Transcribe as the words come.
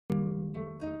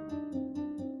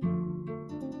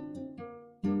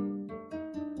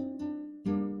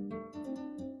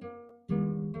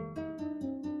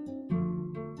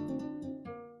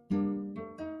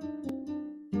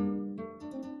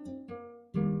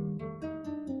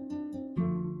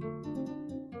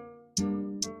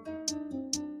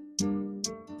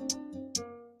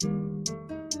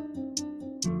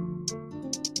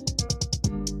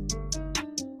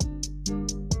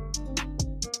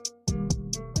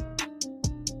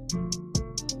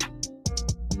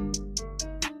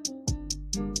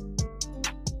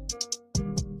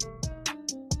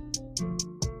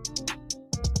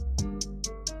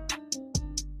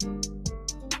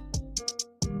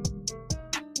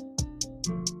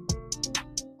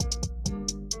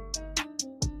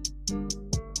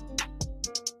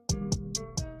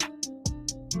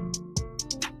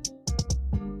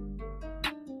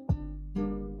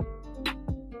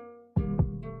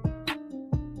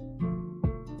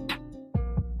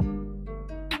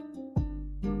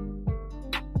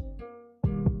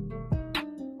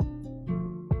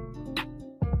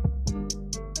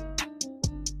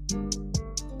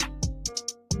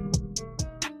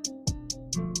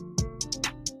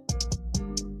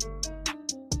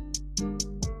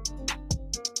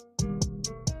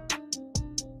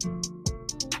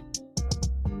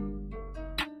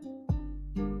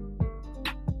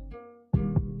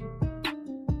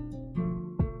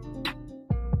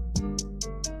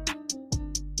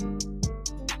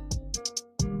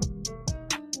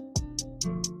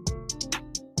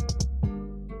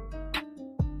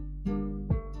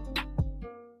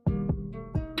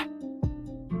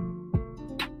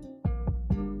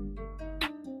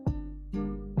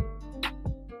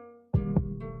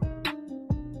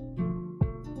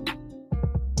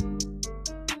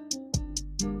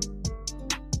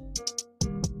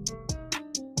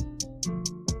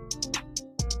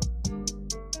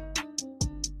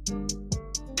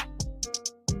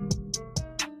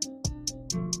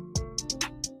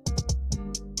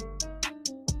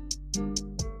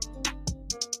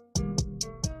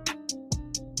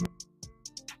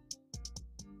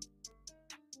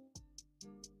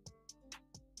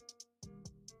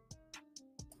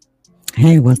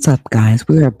Hey, what's up, guys?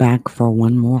 We are back for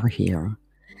one more here.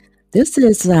 This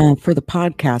is for the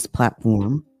podcast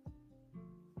platform.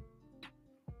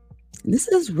 This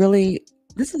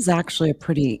is actually a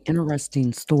pretty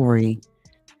interesting story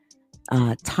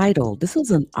titled. This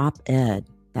was an op ed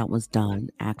that was done,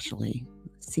 actually.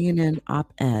 CNN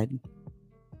op ed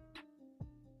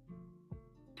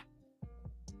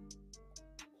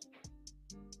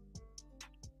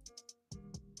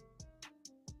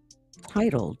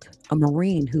titled A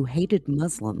Marine Who Hated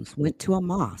Muslims Went to a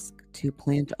Mosque to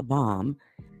Plant a Bomb.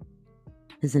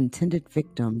 His intended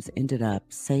victims ended up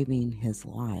saving his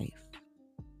life.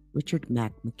 Richard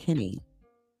McKinney,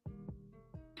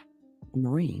 a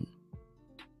Marine,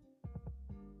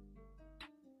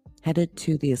 headed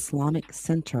to the Islamic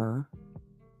Center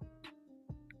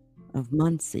of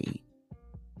Muncie.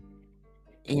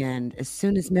 And as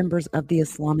soon as members of the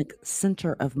Islamic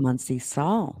Center of Muncie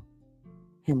saw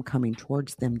him coming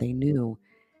towards them, they knew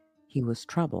he was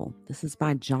trouble. This is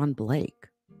by John Blake.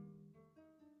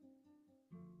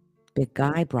 Big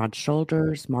guy, broad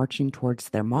shoulders, marching towards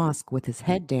their mosque with his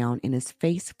head down and his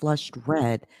face flushed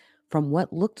red from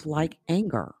what looked like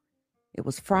anger. It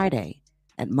was Friday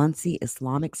at Muncie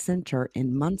Islamic Center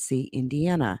in Muncie,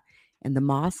 Indiana, and the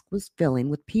mosque was filling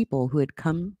with people who had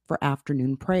come for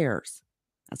afternoon prayers.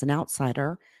 As an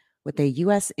outsider, with a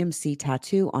USMC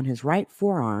tattoo on his right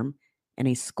forearm and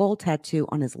a skull tattoo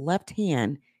on his left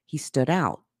hand, he stood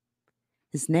out.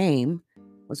 His name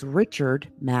was Richard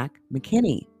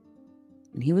McKinney,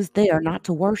 and he was there not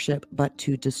to worship, but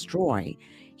to destroy.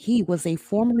 He was a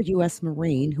former U.S.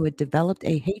 Marine who had developed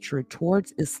a hatred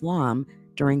towards Islam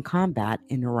during combat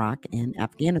in Iraq and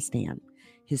Afghanistan.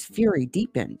 His fury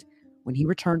deepened when he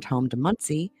returned home to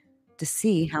Muncie to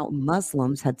see how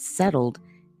Muslims had settled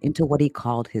into what he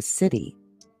called his city,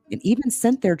 and even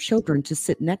sent their children to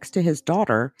sit next to his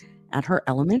daughter at her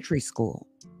elementary school.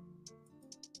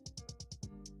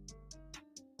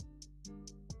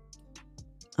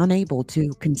 Unable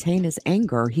to contain his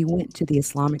anger, he went to the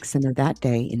Islamic Center that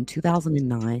day in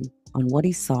 2009 on what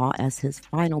he saw as his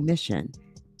final mission.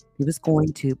 He was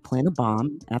going to plant a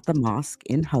bomb at the mosque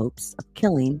in hopes of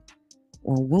killing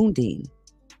or wounding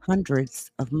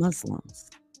hundreds of Muslims.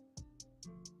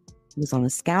 He was on a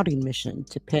scouting mission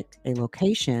to pick a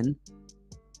location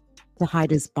to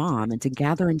hide his bomb and to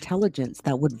gather intelligence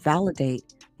that would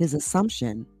validate his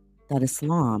assumption that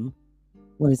Islam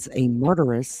was a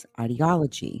murderous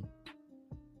ideology.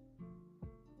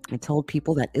 I told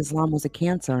people that Islam was a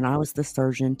cancer and I was the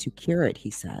surgeon to cure it,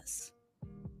 he says.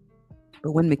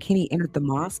 But when McKinney entered the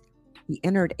mosque, he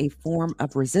entered a form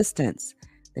of resistance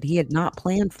that he had not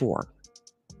planned for.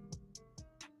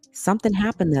 Something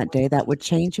happened that day that would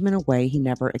change him in a way he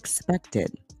never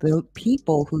expected. The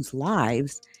people whose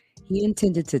lives he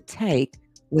intended to take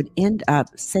would end up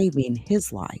saving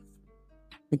his life.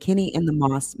 McKinney and the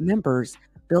mosque members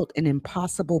built an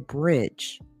impossible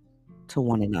bridge to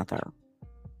one another.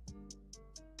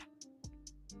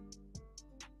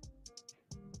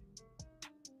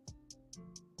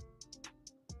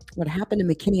 What happened to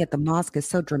McKinney at the mosque is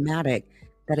so dramatic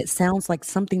that it sounds like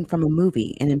something from a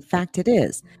movie, and in fact it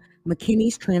is.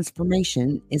 McKinney's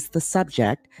transformation is the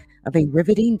subject of a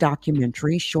riveting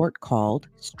documentary short called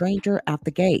Stranger at the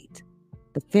Gate.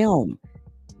 The film,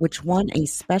 which won a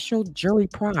special jury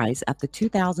prize at the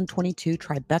 2022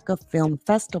 Tribeca Film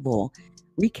Festival,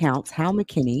 recounts how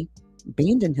McKinney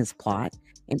abandoned his plot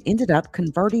and ended up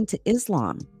converting to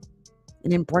Islam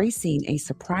and embracing a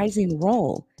surprising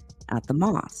role at the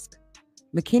mosque.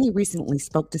 McKinney recently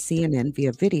spoke to CNN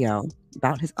via video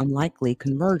about his unlikely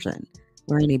conversion,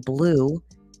 wearing a blue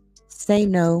 "Say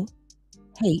No,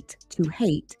 Hate to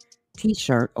Hate"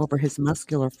 t-shirt over his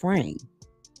muscular frame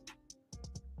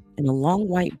and a long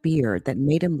white beard that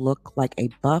made him look like a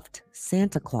buffed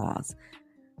Santa Claus.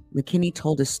 McKinney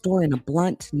told his story in a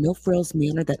blunt, no-frills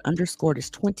manner that underscored his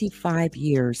 25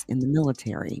 years in the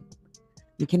military.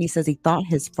 McKinney says he thought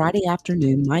his Friday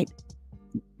afternoon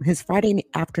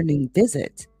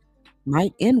visit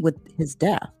might end with his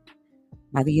death.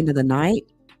 By the end of the night,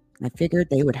 I figured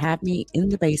they would have me in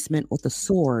the basement with a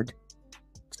sword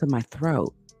to my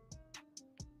throat.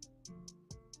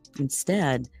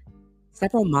 Instead,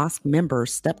 several mosque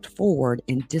members stepped forward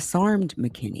and disarmed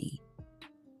McKinney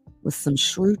with some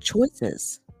shrewd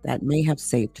choices that may have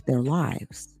saved their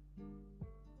lives.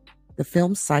 The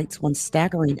film cites one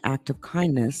staggering act of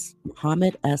kindness.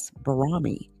 Mohammed S.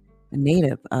 Barami, a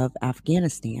native of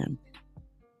Afghanistan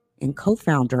and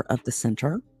co-founder of the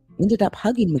center, ended up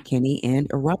hugging McKinney and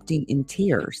erupting in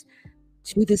tears.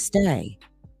 To this day,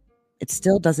 it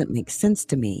still doesn't make sense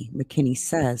to me, McKinney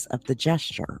says of the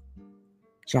gesture.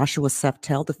 Joshua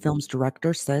Seftel, the film's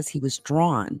director, says he was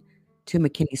drawn to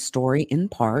McKinney's story in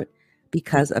part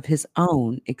because of his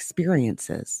own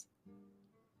experiences.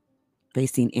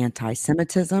 Facing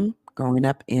anti-Semitism, growing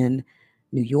up in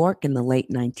New York in the late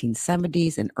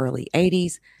 1970s and early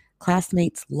 80s,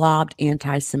 classmates lobbed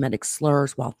anti-Semitic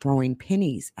slurs while throwing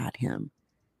pennies at him.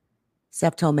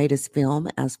 Seftel made his film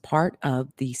as part of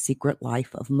The Secret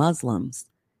Life of Muslims,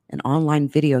 an online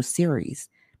video series.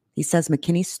 He says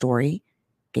McKinney's story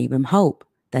gave him hope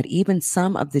that even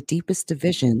some of the deepest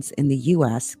divisions in the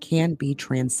U.S. can be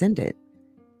transcended.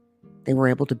 They were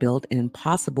able to build an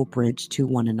impossible bridge to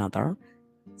one another,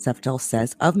 Seftel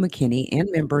says of McKinney and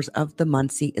members of the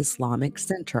Monsque Islamic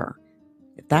Center.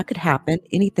 If that could happen,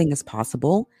 anything is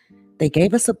possible. They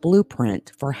gave us a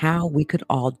blueprint for how we could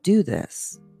all do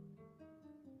this.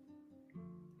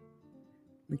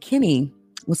 McKinney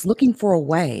was looking for a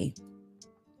way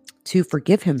to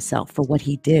forgive himself for what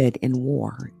he did in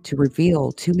war. To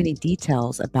reveal too many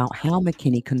details about how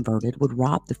McKinney converted would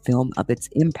rob the film of its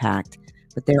impact,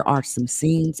 but there are some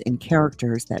scenes and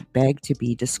characters that beg to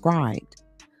be described.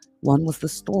 One was the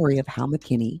story of how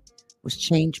McKinney was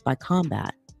changed by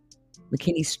combat.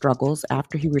 McKinney's struggles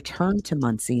after he returned to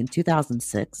Muncie in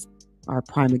 2006 are a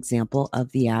prime example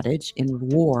of the adage, in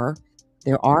war,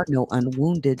 there are no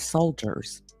unwounded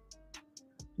soldiers.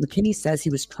 McKinney says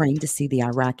he was trained to see the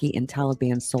Iraqi and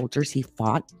Taliban soldiers he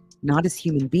fought not as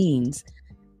human beings,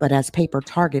 but as paper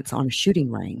targets on a shooting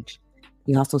range.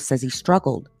 He also says he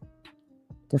struggled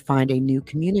to find a new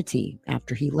community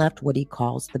after he left what he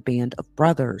calls the band of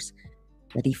brothers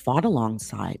that he fought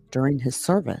alongside during his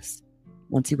service.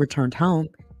 Once he returned home,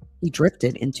 he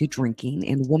drifted into drinking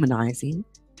and womanizing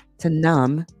to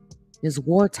numb his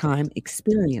wartime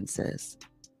experiences.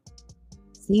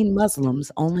 Seeing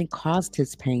Muslims only caused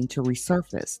his pain to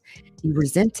resurface. He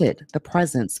resented the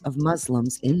presence of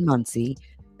Muslims in Muncie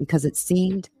because it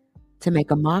seemed to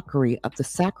make a mockery of the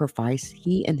sacrifice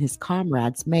he and his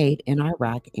comrades made in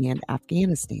Iraq and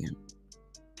Afghanistan.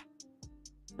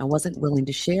 I wasn't willing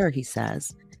to share, he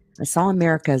says. I saw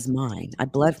America as mine. I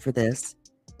bled for this.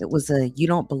 It was a you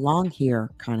don't belong here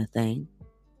kind of thing.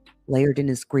 Layered in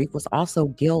his grief was also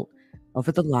guilt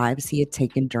over the lives he had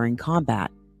taken during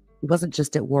combat. He wasn't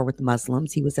just at war with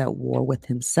Muslims, he was at war with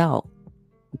himself.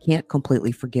 He can't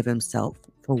completely forgive himself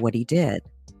for what he did.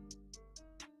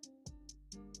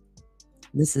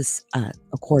 This is,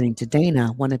 according to Dana,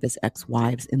 one of his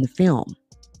ex-wives in the film.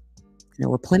 There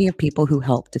were plenty of people who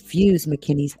helped diffuse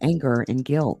McKinney's anger and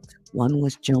guilt. One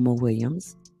was Joma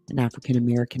Williams, an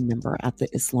African-American member at the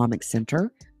Islamic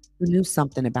Center who knew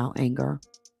something about anger.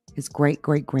 His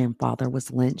great-great-grandfather was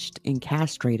lynched and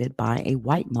castrated by a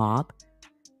white mob.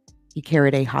 He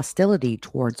carried a hostility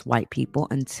towards white people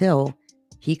until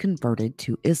he converted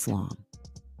to Islam.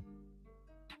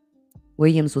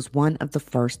 Williams was one of the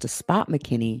first to spot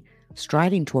McKinney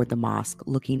striding toward the mosque,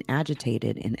 looking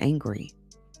agitated and angry.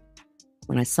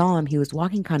 When I saw him, he was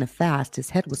walking kind of fast, his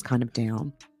head was kind of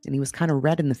down, and he was kind of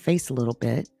red in the face a little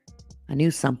bit. I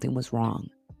knew something was wrong.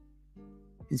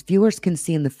 As viewers can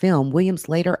see in the film, Williams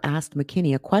later asked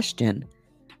McKinney a question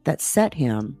that set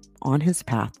him on his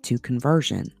path to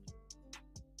conversion.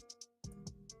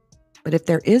 But if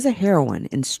there is a heroine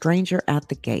in Stranger at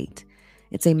the Gate,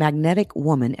 it's a magnetic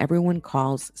woman everyone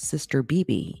calls Sister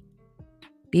Bibi.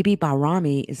 Bibi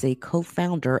Bahrami is a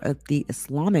co-founder of the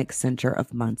Islamic Center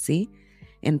of Muncie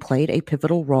and played a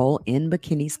pivotal role in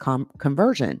McKinney's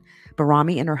conversion.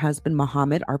 Bahrami and her husband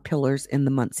Muhammad are pillars in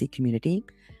the Muncie community.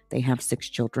 They have 6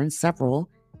 children, several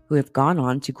who have gone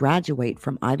on to graduate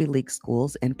from Ivy League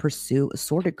schools and pursue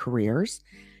assorted careers.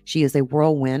 She is a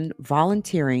whirlwind,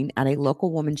 volunteering at a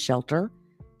local women's shelter,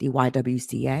 the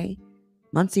YWCA,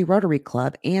 Muncie Rotary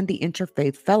Club, and the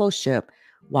Interfaith Fellowship,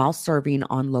 while serving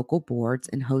on local boards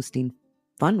and hosting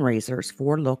fundraisers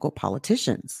for local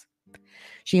politicians.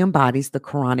 She embodies the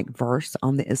Quranic verse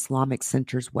on the Islamic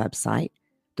Center's website.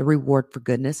 The reward for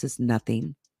goodness is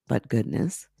nothing but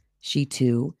goodness. She,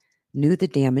 too, knew the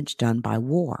damage done by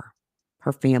war.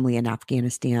 Her family in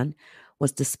Afghanistan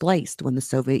was displaced when the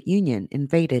Soviet Union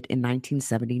invaded in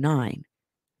 1979.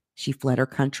 She fled her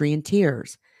country in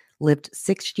tears, lived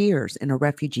 6 years in a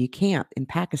refugee camp in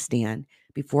Pakistan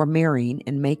before marrying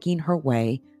and making her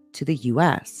way to the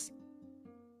U.S.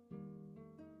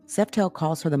 Seftel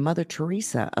calls her the Mother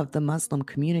Teresa of the Muslim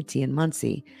community in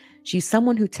Muncie. She's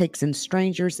someone who takes in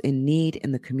strangers in need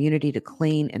in the community to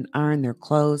clean and iron their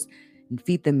clothes and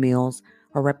feed them meals.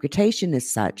 Her reputation is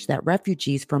such that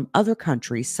refugees from other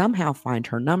countries somehow find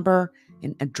her number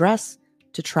and address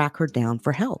to track her down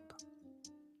for help.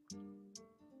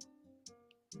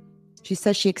 She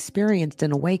says she experienced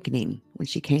an awakening when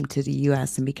she came to the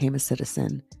U.S. and became a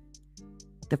citizen.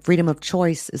 The freedom of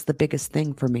choice is the biggest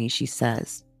thing for me, she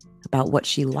says, about what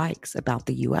she likes about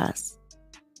the U.S.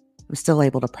 I'm still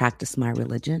able to practice my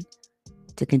religion,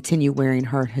 to continue wearing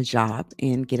her hijab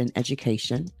and get an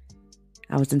education.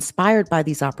 I was inspired by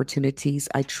these opportunities.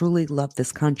 I truly love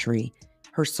this country.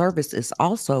 Her service is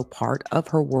also part of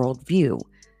her worldview.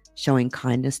 Showing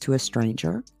kindness to a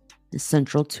stranger is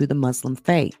central to the Muslim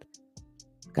faith.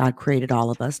 God created all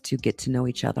of us to get to know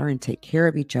each other and take care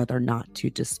of each other, not to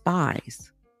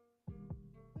despise.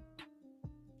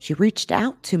 She reached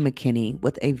out to McKinney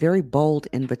with a very bold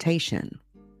invitation.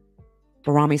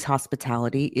 Barami's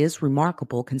hospitality is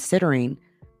remarkable considering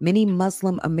many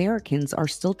Muslim Americans are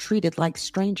still treated like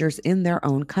strangers in their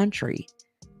own country.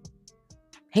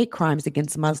 Hate crimes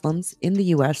against Muslims in the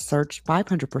U.S. surged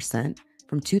 500%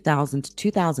 from 2000 to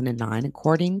 2009,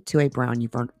 according to a Brown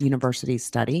University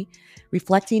study,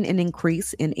 reflecting an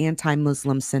increase in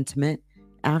anti-Muslim sentiment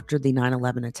after the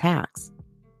 9/11 attacks.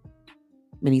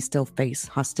 Many still face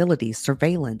hostility,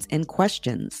 surveillance, and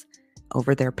questions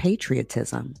over their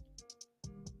patriotism.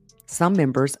 Some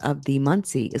members of the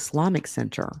Mosque Islamic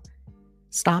Center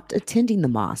stopped attending the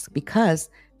mosque because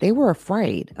they were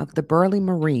afraid of the burly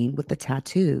Marine with the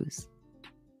tattoos.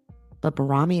 But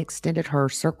Barami extended her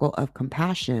circle of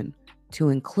compassion to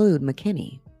include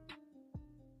McKinney.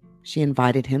 She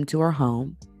invited him to her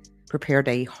home, prepared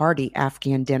a hearty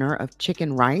Afghan dinner of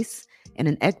chicken rice and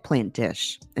an eggplant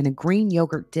dish and a green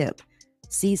yogurt dip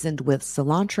seasoned with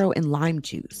cilantro and lime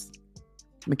juice.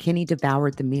 McKinney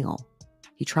devoured the meal.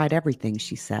 He tried everything,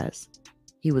 she says.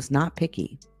 He was not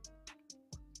picky.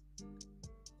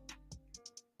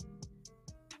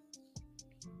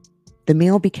 The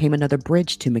meal became another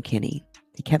bridge to McKinney.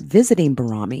 He kept visiting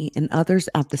Barami and others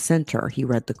at the center. He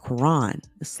read the Quran,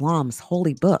 Islam's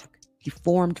holy book. He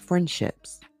formed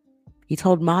friendships. He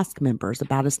told mosque members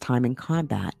about his time in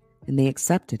combat, and they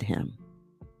accepted him.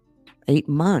 8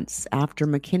 months after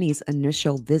McKinney's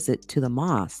initial visit to the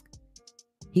mosque,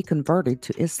 he converted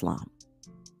to Islam.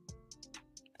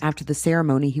 After the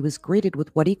ceremony, he was greeted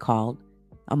with what he called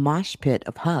a mosh pit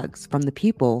of hugs from the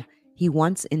people he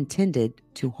once intended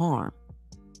to harm.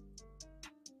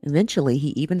 Eventually, he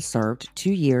even served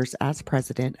 2 years as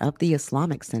president of the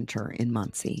Islamic Center in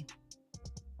Muncie.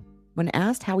 When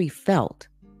asked how he felt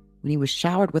when he was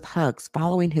showered with hugs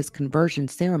following his conversion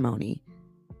ceremony,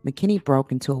 McKinney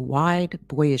broke into a wide,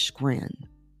 boyish grin.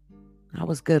 I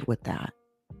was good with that.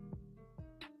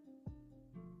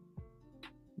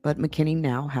 But McKinney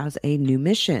now has a new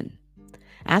mission.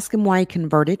 Ask him why he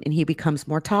converted, and he becomes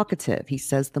more talkative. He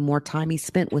says the more time he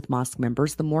spent with mosque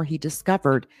members, the more he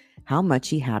discovered how much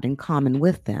he had in common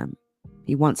with them.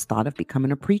 He once thought of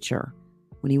becoming a preacher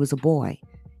when he was a boy,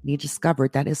 and he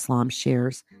discovered that Islam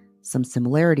shares some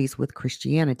similarities with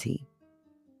Christianity.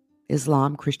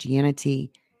 Islam,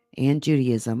 Christianity, and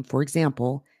Judaism, for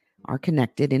example, are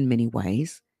connected in many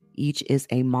ways. Each is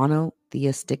a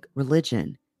monotheistic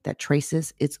religion that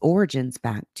traces its origins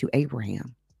back to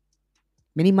Abraham.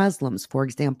 Many Muslims, for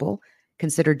example,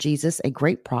 consider Jesus a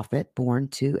great prophet born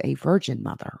to a virgin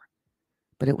mother.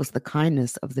 But it was the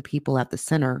kindness of the people at the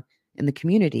center in the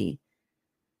community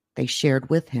they shared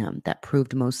with him that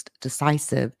proved most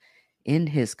decisive in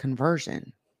his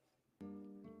conversion.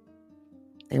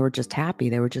 They were just happy.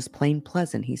 They were just plain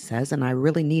pleasant, he says, and I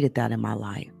really needed that in my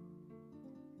life.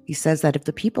 He says that if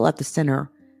the people at the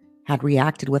center had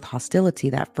reacted with hostility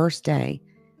that first day,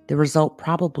 the result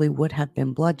probably would have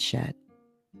been bloodshed.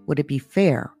 Would it be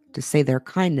fair to say their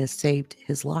kindness saved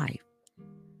his life?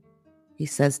 He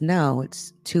says, no,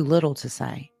 it's too little to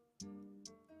say.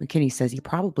 McKinney says he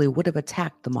probably would have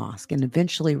attacked the mosque and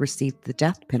eventually received the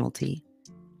death penalty,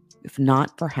 if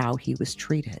not for how he was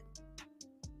treated.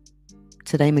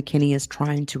 Today, McKinney is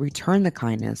trying to return the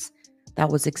kindness that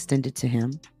was extended to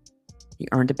him. He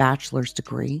earned a bachelor's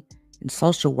degree in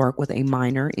social work with a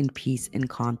minor in peace and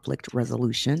conflict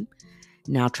resolution.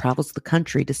 Now travels the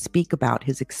country to speak about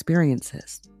his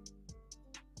experiences.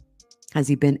 Has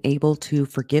he been able to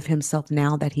forgive himself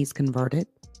now that he's converted?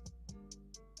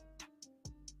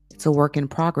 It's a work in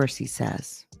progress, he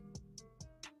says.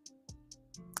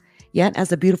 Yet,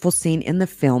 as a beautiful scene in the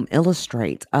film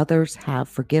illustrates, others have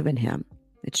forgiven him.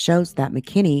 It shows that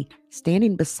McKinney,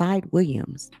 standing beside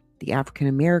Williams, the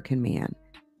African-American man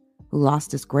who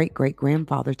lost his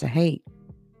great-great-grandfather to hate,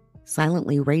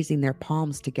 silently raising their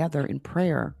palms together in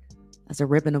prayer as a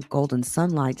ribbon of golden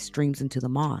sunlight streams into the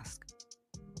mosque.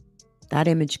 That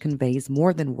image conveys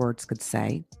more than words could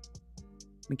say.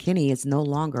 McKinney is no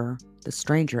longer the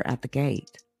stranger at the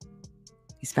gate.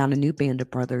 He's found a new band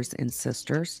of brothers and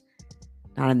sisters,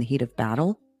 not in the heat of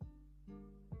battle,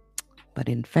 but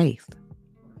in faith.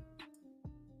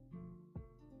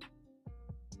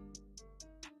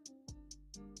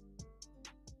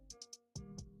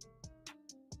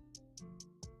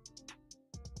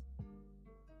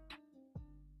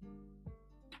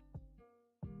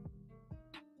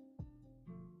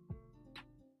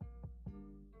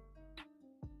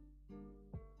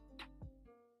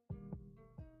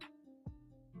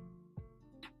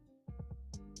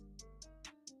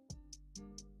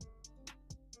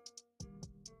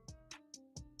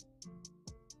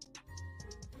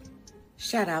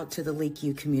 Shout out to the Leak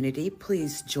You community.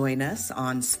 Please join us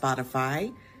on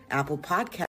Spotify, Apple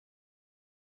Podcasts.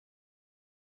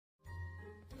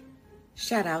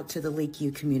 Shout out to the Leak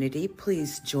You community.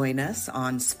 Please join us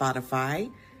on Spotify,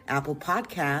 Apple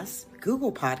Podcasts,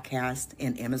 Google Podcasts,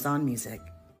 and Amazon Music.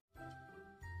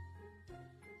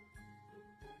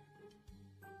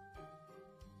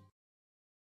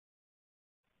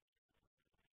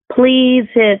 Please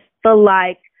hit the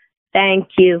like. Thank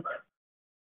you.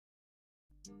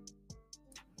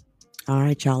 All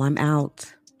right, y'all, I'm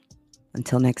out.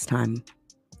 Until next time.